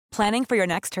Planning for your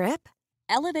next trip?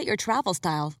 Elevate your travel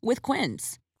style with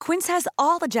Quince. Quince has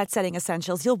all the jet-setting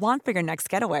essentials you'll want for your next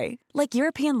getaway, like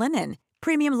European linen,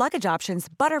 premium luggage options,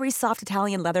 buttery soft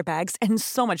Italian leather bags, and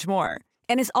so much more.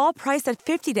 And is all priced at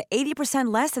 50 to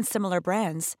 80% less than similar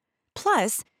brands.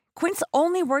 Plus, Quince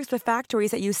only works with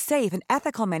factories that use safe and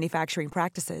ethical manufacturing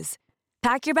practices.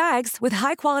 Pack your bags with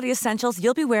high-quality essentials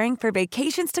you'll be wearing for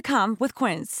vacations to come with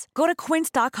Quince. Go to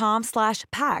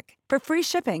quince.com/pack for free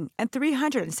shipping and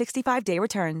 365-day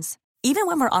returns. Even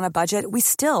when we're on a budget, we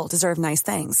still deserve nice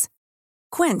things.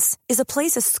 Quince is a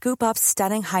place to scoop up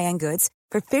stunning high-end goods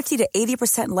for 50 to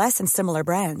 80% less than similar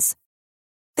brands.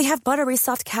 They have buttery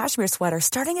soft cashmere sweaters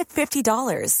starting at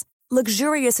 $50,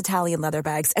 luxurious Italian leather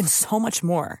bags, and so much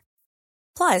more.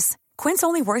 Plus, Quince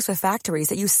only works with factories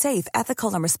that use safe,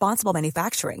 ethical, and responsible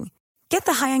manufacturing. Get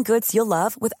the high-end goods you'll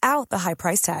love without the high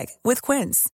price tag with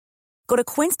Quince. Go to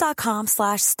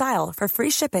quince.com/style for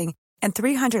free shipping and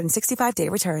 365-day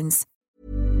returns.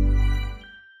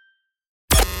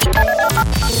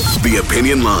 The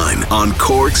Opinion Line on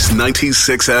Cork's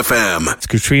 96 FM. It's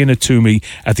Katrina Toomey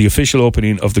at the official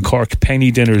opening of the Cork Penny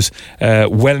Dinners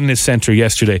Wellness Centre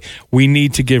yesterday. We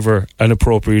need to give her an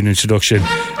appropriate introduction.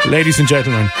 Ladies and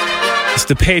gentlemen, it's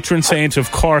the patron saint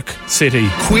of Cork City.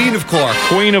 Queen of Cork.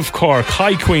 Queen of Cork.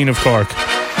 High Queen of Cork.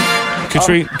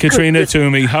 Katrina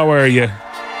Toomey, how are you?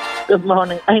 Good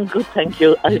morning. I'm good, thank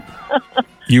you.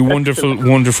 You wonderful,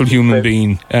 wonderful human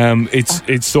being.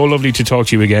 It's so lovely to talk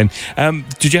to you again.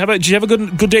 Did you have a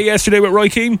good day yesterday with Roy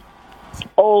Keane?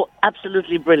 Oh,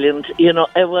 absolutely brilliant. You know,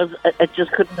 it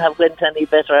just couldn't have went any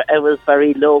better. It was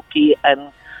very low key,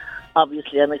 and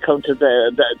obviously on account of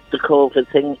the COVID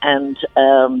thing, and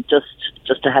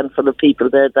just a handful of people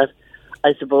there that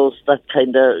I suppose that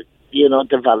kind of, you know,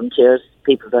 the volunteers,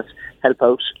 people that help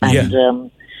out,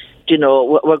 and you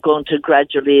know, we're going to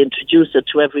gradually introduce it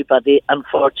to everybody.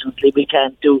 Unfortunately, we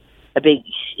can't do a big,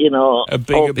 you know, a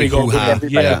big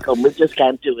everybody come. We just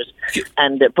can't do it.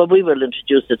 And but we will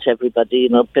introduce it to everybody, you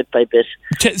know, bit by bit.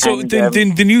 So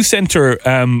the new centre,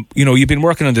 you know, you've been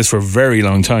working on this for a very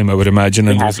long time, I would imagine,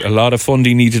 and there's a lot of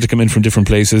funding needed to come in from different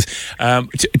places.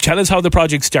 Tell us how the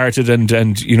project started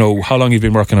and you know, how long you've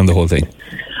been working on the whole thing.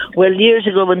 Well, years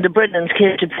ago when the Brennans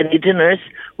came to Penny Dinners,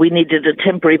 we needed a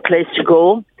temporary place to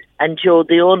go. And Joe,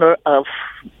 the owner of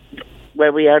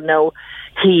where we are now,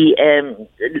 he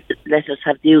let us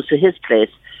have the use of his place.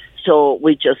 So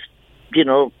we just, you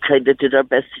know, kind of did our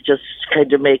best to just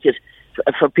kind of make it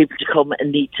for people to come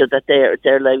and eat so that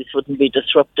their lives wouldn't be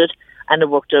disrupted. And it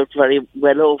worked out very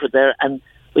well over there. And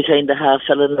we kind of half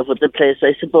fell in love with the place,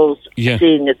 I suppose,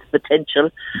 seeing its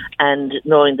potential and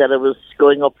knowing that it was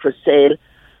going up for sale.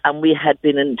 And we had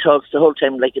been in talks the whole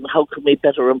time, like, how can we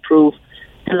better improve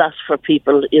the loss for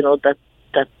people, you know, that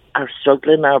are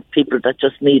struggling, or people that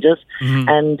just need us. Mm-hmm.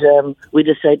 And we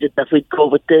decided that we'd go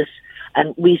with this.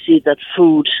 And we see that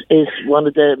food is one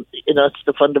of the, you know, it's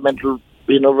the fundamental,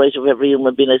 you know, right of every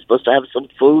human being is supposed to have some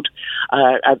food,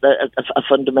 a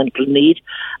fundamental need.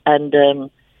 And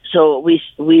so we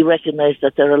recognise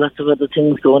that there are lots of other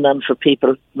things going on for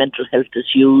people. Mental health is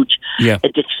huge. Yeah.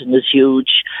 Addiction is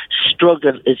huge.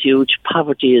 Struggle is huge.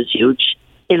 Poverty is huge.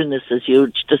 Illness is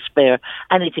huge, despair.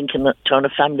 Anything can turn a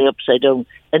family upside down.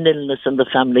 An illness in the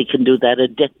family can do that. A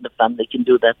death in the family can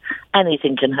do that.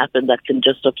 Anything can happen that can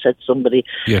just upset somebody.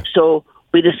 Yeah. So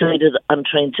we decided on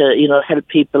trying to, you know, help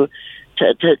people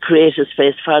to create a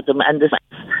space for them. And this,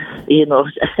 you know,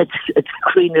 it's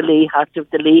Queen of Lee, Heart of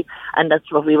the Lee, and that's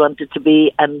what we want it to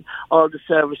be. And all the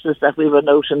services that we run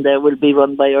out in there will be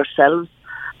run by ourselves.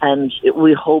 And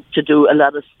we hope to do a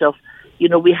lot of stuff. You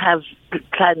know, we have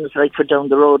plans like for down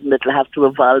the road, and it'll have to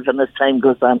evolve and as time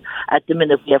goes on. At the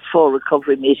minute, we have 4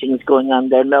 recovery meetings going on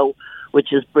there now,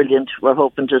 which is brilliant. We're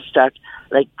hoping to start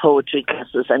like poetry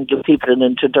classes and give people an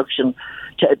introduction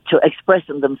to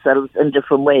expressing themselves in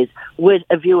different ways, with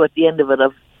a view at the end of it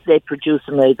of they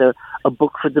producing either a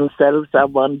book for themselves or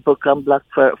one book on block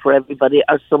for everybody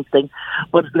or something,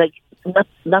 but like not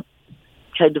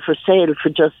kind of for sale, for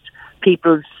just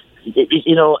people's,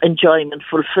 you know, enjoyment,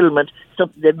 fulfillment,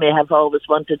 something they may have always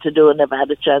wanted to do and never had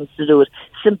a chance to do it.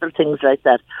 Simple things like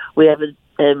that. We have a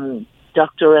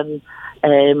doctor and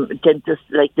dentist,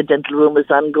 like the dental room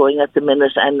is ongoing at the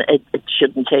minute, and it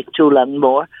shouldn't take too long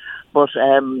more. But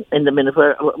in the minute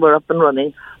we're up and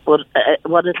running. But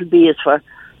what it'll be is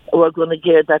we're going to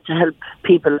gear that to help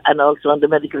people, and also on the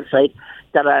medical side,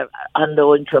 that are on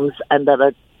low incomes and that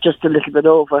are just a little bit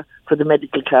over for the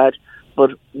medical card,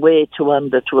 but way too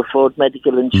under to afford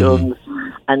medical insurance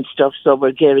and stuff. So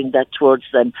we're gearing that towards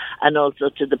them. And also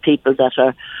to the people that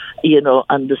are, you know,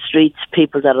 on the streets,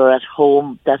 people that are at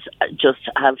home, that just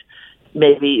have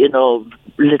maybe,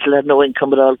 little or no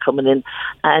income at all coming in,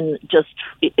 and just,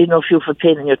 if you feel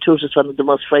pain in your tooth is one of the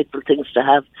most frightful things to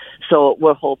have. So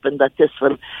we're hoping that this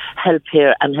will help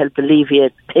here and help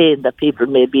alleviate pain that people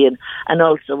may be in. And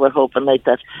also we're hoping like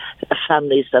that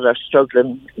families that are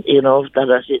struggling, that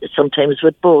are sometimes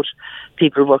with both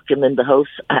people working in the house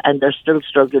and they're still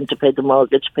struggling to pay the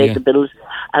mortgage, pay the bills,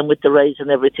 and with the rise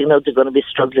and everything now they're going to be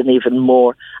struggling even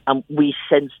more. And we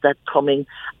sense that coming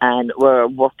and we're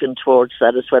working towards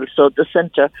that as well. So the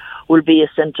centre will be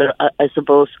a centre, I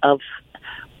suppose, of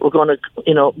we're going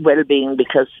to, well-being,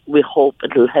 because we hope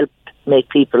it'll help make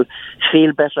people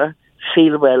feel better,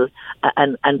 feel well,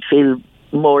 and feel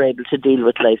more able to deal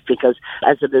with life, because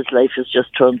as it is, life has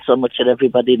just thrown so much at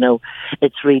everybody now.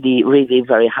 It's really, really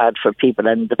very hard for people,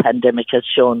 and the pandemic has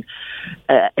shown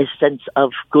a sense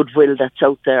of goodwill that's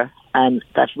out there and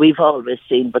that we've always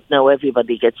seen, but now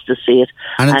everybody gets to see it.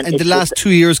 And in the last 2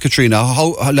 years, Katrina,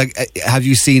 how have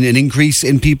you seen an increase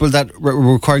in people that were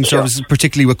requiring services,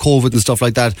 particularly with COVID and stuff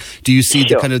like that? Do you see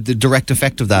the kind of the direct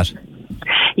effect of that?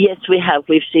 Yes, we have.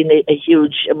 We've seen a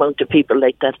huge amount of people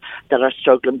like that are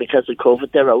struggling because of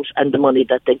COVID. They're out, and the money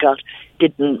that they got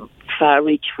didn't far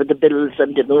reach for the bills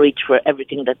and didn't reach for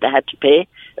everything that they had to pay.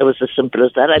 It was as simple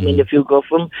as that. I mean, if you go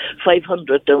from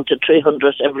 500 down to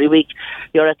 300 every week,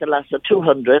 you're at the loss of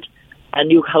 200,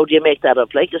 and how do you make that up?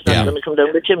 It's not going to come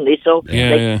down the chimney. So,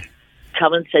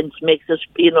 common sense makes us,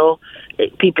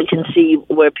 people can see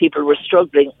where people were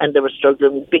struggling, and they were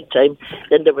struggling big time.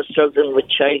 Then they were struggling with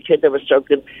childcare. They were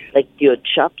struggling, you had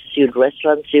shops, you had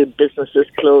restaurants, you had businesses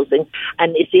closing.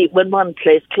 And you see, when one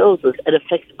place closes, it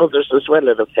affects others as well.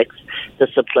 It affects the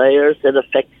suppliers, it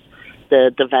affects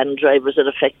the van drivers, it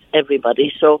affects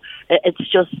everybody. So it's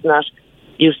just not...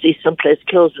 You see some place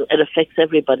closing, it affects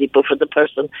everybody, but for the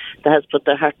person that has put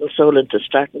their heart and soul into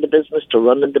starting the business, to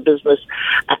running the business,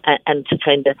 and to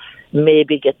kind of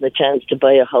maybe getting a chance to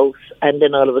buy a house, and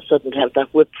then all of a sudden to have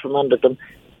that whipped from under them,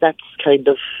 that's kind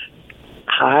of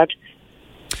hard.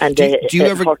 And do you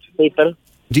ever hurt people.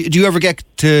 Do you ever get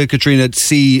to, Katrina, to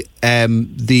see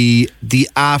the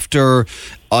after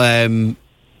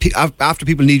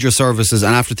people need your services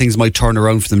and after things might turn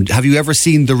around for them? Have you ever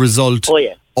seen the result? Oh,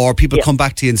 yeah. Or people come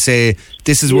back to you and say,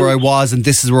 this is where I was and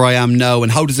this is where I am now. And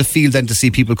how does it feel then to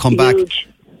see people come back?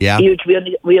 Yeah. Huge. We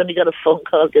only got a phone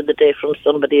call the other day from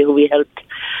somebody who we helped.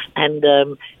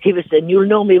 And he was saying, you'll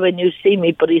know me when you see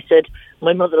me. But he said,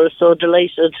 my mother is so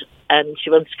delighted and she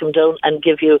wants to come down and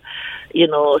give you,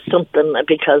 something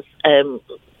because...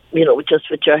 just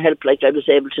with your help, I was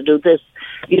able to do this,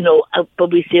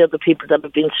 but we see other people that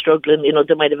have been struggling,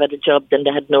 they might have had a job, then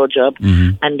they had no job,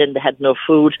 and then they had no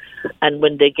food, and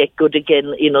when they get good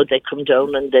again, they come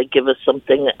down and they give us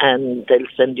something, and they'll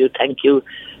send you thank you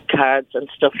cards and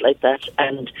stuff like that,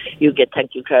 and you get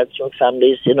thank you cards from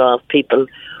families, of people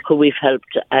who we've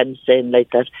helped, and saying like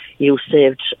that, you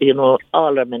saved, all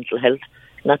our mental health,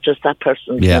 not just that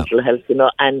person's mental health,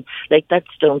 and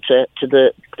that's down to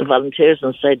the volunteers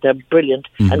inside. They're brilliant,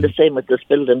 and the same with this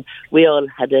building. We all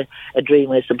had a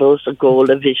dream, I suppose, a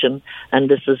goal, a vision, and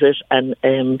this is it.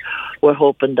 And we're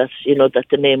hoping that that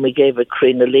the name we gave it,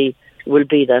 Creanally, will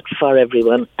be that for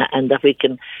everyone, and that we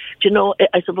can,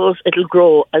 I suppose it'll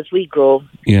grow as we grow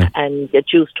and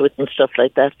get used to it and stuff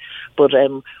like that. But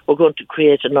we're going to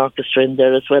create an orchestra in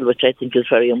there as well, which I think is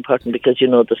very important, because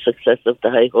the success of the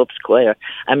High Hopes Choir,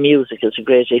 and music is a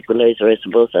great equaliser, I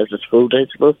suppose, as is food, I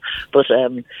suppose. But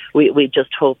we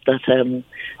just hope that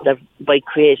that by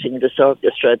creating this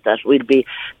orchestra, that we'll be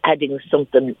adding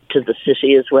something to the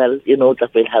city as well.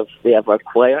 That we have our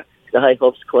choir, the High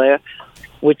Hopes Choir,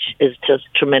 which is just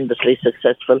tremendously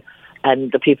successful,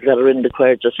 and the people that are in the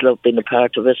choir just love being a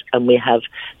part of it. And we have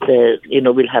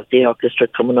we'll have the orchestra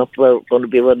coming up. We're going to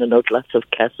be running out lots of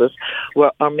classes.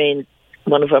 One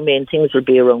of our main things will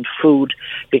be around food,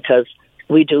 because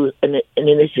we do an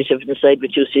initiative inside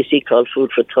with UCC called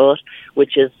Food for Thought,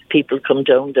 which is people come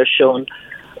down, they're shown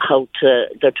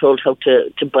they're told how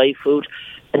to buy food,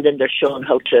 and then they're shown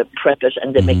how to prep it,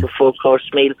 and they make a 4-course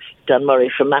meal. Don Murray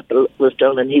from Apple was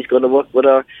down, and he's going to work with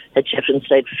our head chef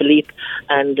inside, Philippe,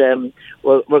 and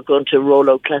we're going to roll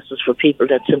out classes for people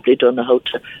that simply don't know how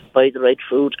to buy the right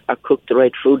food or cook the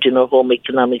right food. Home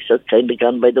economics has kind of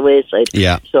gone by the wayside.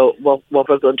 Yeah. So what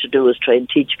we're going to do is try and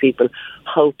teach people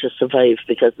how to survive,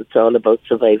 because it's all about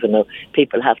surviving now.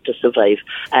 People have to survive,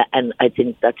 and I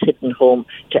think that's hitting home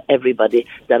to everybody,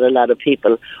 that a lot of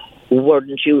people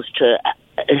weren't used to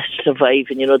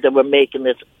surviving. They were making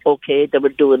it okay, they were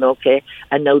doing okay,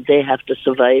 and now they have to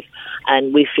survive.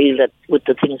 And we feel that with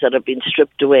the things that have been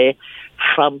stripped away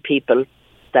from people,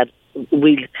 that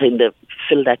we'll kind of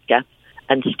fill that gap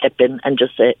and step in and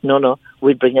just say, no,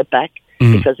 we'll bring it back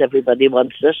because everybody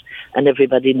wants it and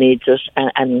everybody needs it,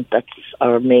 and that's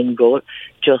our main goal,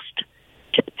 just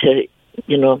to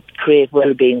create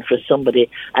well-being for somebody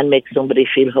and make somebody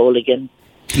feel whole again.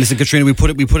 Listen, Katrina, we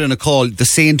put in a call. The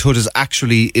sainthood is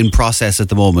actually in process at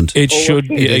the moment. It should,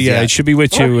 it should be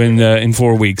with you in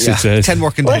 4 weeks. Yeah. It's 10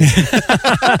 working days.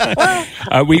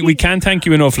 We can't thank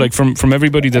you enough, like from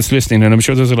everybody that's listening, and I'm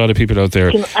sure there's a lot of people out there.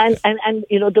 And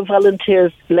the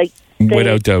volunteers, like,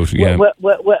 without doubt, yeah.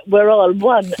 We're all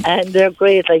one, and they're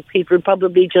great. Like, people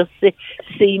probably just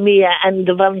see me, and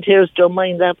the volunteers don't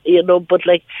mind that, but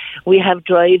like, we have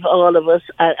drive, all of us,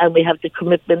 and we have the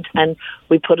commitment, and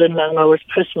we put in long hours.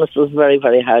 Christmas was very,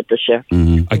 very hard this year.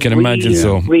 I can imagine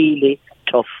so. Really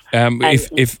tough.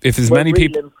 If as many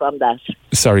people from that.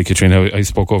 Sorry, Katrina, I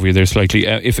spoke over you there slightly.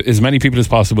 If as many people as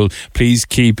possible, please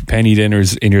keep Penny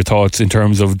Dinners in your thoughts in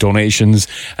terms of donations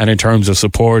and in terms of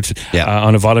support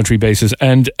on a voluntary basis.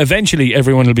 And eventually,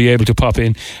 everyone will be able to pop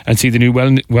in and see the new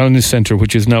wellness centre,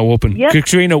 which is now open. Yep.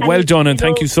 Katrina, well done, and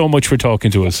thank you so much for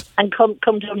talking to us. And come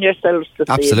down yourselves to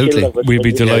see Absolutely. it. We'd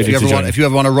be delighted. If you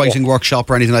ever want a writing workshop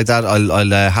or anything like that,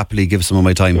 I'll happily give some of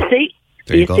my time. See,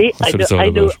 there you go. See, That's what it's all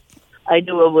about. I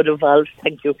knew I would evolve.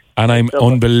 Thank you. And I'm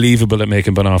unbelievable at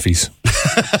making banoffees.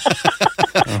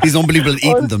 He's unbelievable at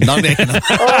eating them, not making them.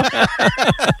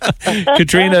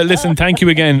 Katrina, listen, thank you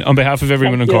again on behalf of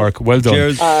everyone in Cork. Well done.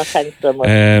 Cheers. Thanks so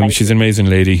much. She's an amazing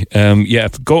lady.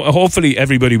 Hopefully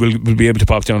everybody will be able to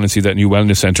pop down and see that new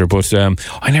wellness centre. But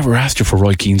I never asked her for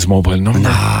Roy Keane's mobile number.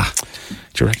 Nah.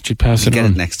 Direct, you'd pass it Get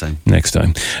on. it next time. Next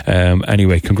time.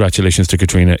 Anyway, congratulations to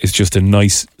Katrina. It's just a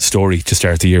nice story to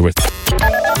start the year with.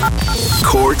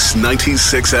 Cork's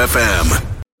 96 FM.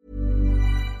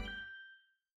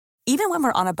 Even when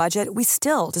we're on a budget, we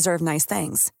still deserve nice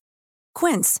things.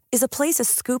 Quince is a place to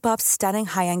scoop up stunning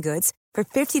high-end goods for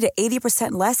 50 to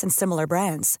 80% less than similar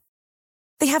brands.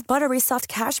 They have buttery soft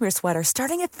cashmere sweaters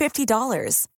starting at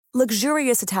 $50,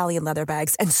 luxurious Italian leather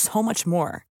bags, and so much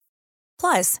more.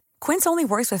 Plus, Quince only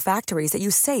works with factories that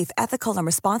use safe, ethical, and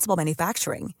responsible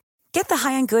manufacturing. Get the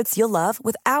high-end goods you'll love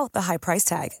without the high price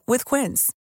tag with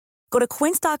Quince. Go to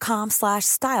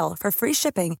quince.com/style for free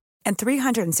shipping and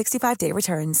 365-day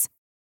returns.